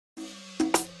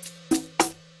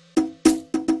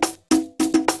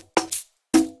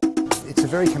It's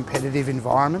a very competitive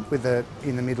environment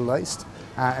in the Middle East,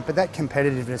 but that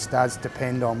competitiveness does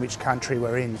depend on which country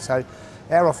we're in. So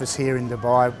our office here in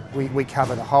Dubai, we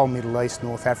cover the whole Middle East,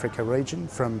 North Africa region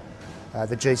from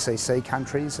the GCC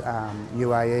countries,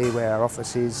 UAE where our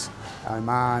office is,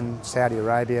 Oman, Saudi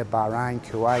Arabia, Bahrain,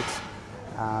 Kuwait,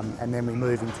 and then we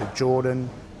move into Jordan,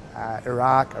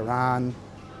 Iraq, Iran,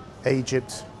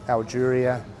 Egypt,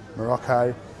 Algeria,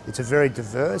 Morocco. It's a very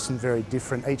diverse and very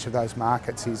different, each of those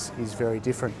markets is very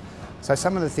different. So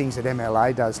some of the things that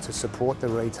MLA does to support the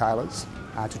retailers,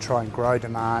 to try and grow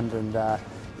demand and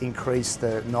increase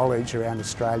the knowledge around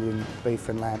Australian beef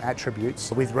and lamb attributes.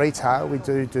 With retail, we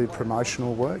do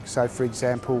promotional work. So for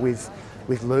example, with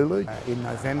Lulu in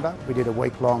November, we did a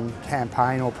week-long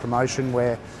campaign or promotion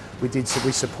where we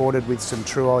supported with some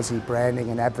true Aussie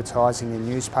branding and advertising in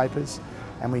newspapers,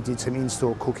 and we did some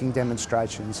in-store cooking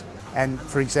demonstrations. And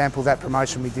for example, that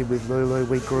promotion we did with Lulu,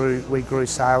 we grew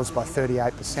sales by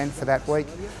 38% for that week.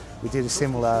 We did a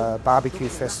similar barbecue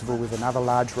festival with another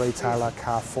large retailer,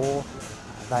 Carrefour.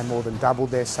 They more than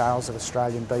doubled their sales of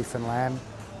Australian beef and lamb.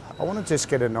 I want to just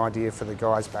get an idea for the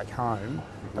guys back home,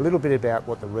 a little bit about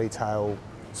what the retail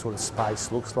sort of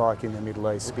space looks like in the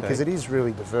Middle East, because it is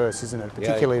really diverse, isn't it?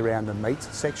 Particularly around the meat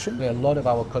section. A lot of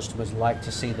our customers like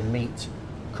to see the meat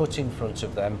cut in front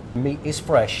of them. Meat is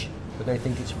fresh, but they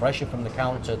think it's fresher from the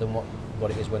counter than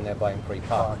what it is when they're buying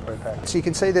pre-packed. So you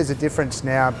can see there's a difference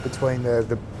now between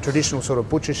the traditional sort of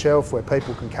butcher shelf where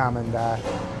people can come and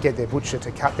get their butcher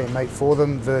to cut their meat for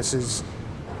them versus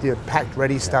the packed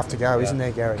ready stuff to go, isn't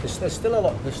there, Gary? There's still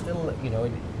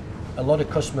a lot of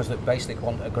customers that basically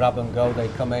want a grab and go. They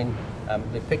come in,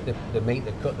 they pick the meat,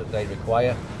 the cut that they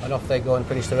require, and off they go and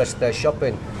finish the rest of their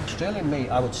shopping. Australian meat,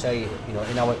 I would say,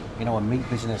 in our meat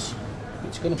business,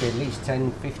 it's going to be at least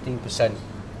 10-15%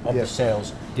 of the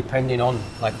sales, depending on,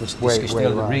 like we discussed earlier,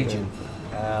 the region.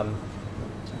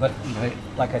 But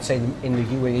like I say, in the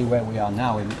UAE where we are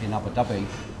now, in Abu Dhabi,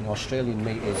 Australian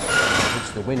meat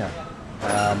it's the winner.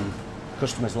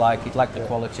 Customers like it, like the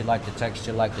quality, like the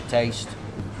texture, like the taste.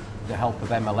 The help of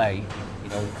MLA,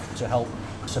 to help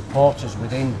support us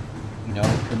within,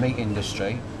 the meat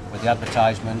industry with the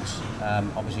advertisements.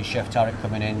 Obviously, Chef Tarek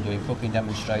coming in, doing cooking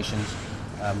demonstrations.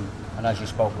 And as you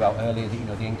spoke about earlier,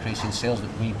 the increase in sales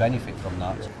that we benefit from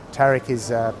that. Tarek has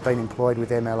been employed with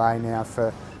MLA now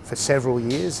for several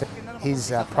years.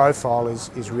 His profile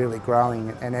is really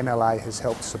growing, and MLA has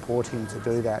helped support him to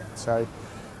do that. So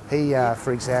he,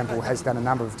 for example, has done a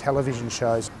number of television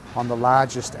shows on the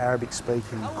largest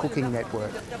Arabic-speaking cooking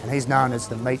network, and he's known as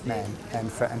the Meat Man. And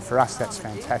for us, that's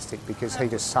fantastic because he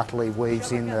just subtly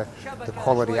weaves in the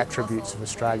quality attributes of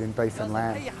Australian beef and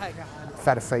lamb.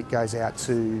 Fata Feet goes out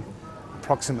to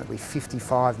approximately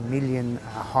 55 million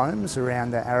homes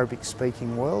around the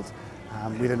Arabic-speaking world,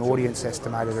 with an audience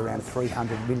estimated around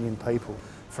 300 million people.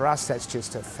 For us, that's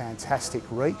just a fantastic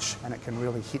reach, and it can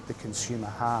really hit the consumer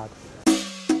hard.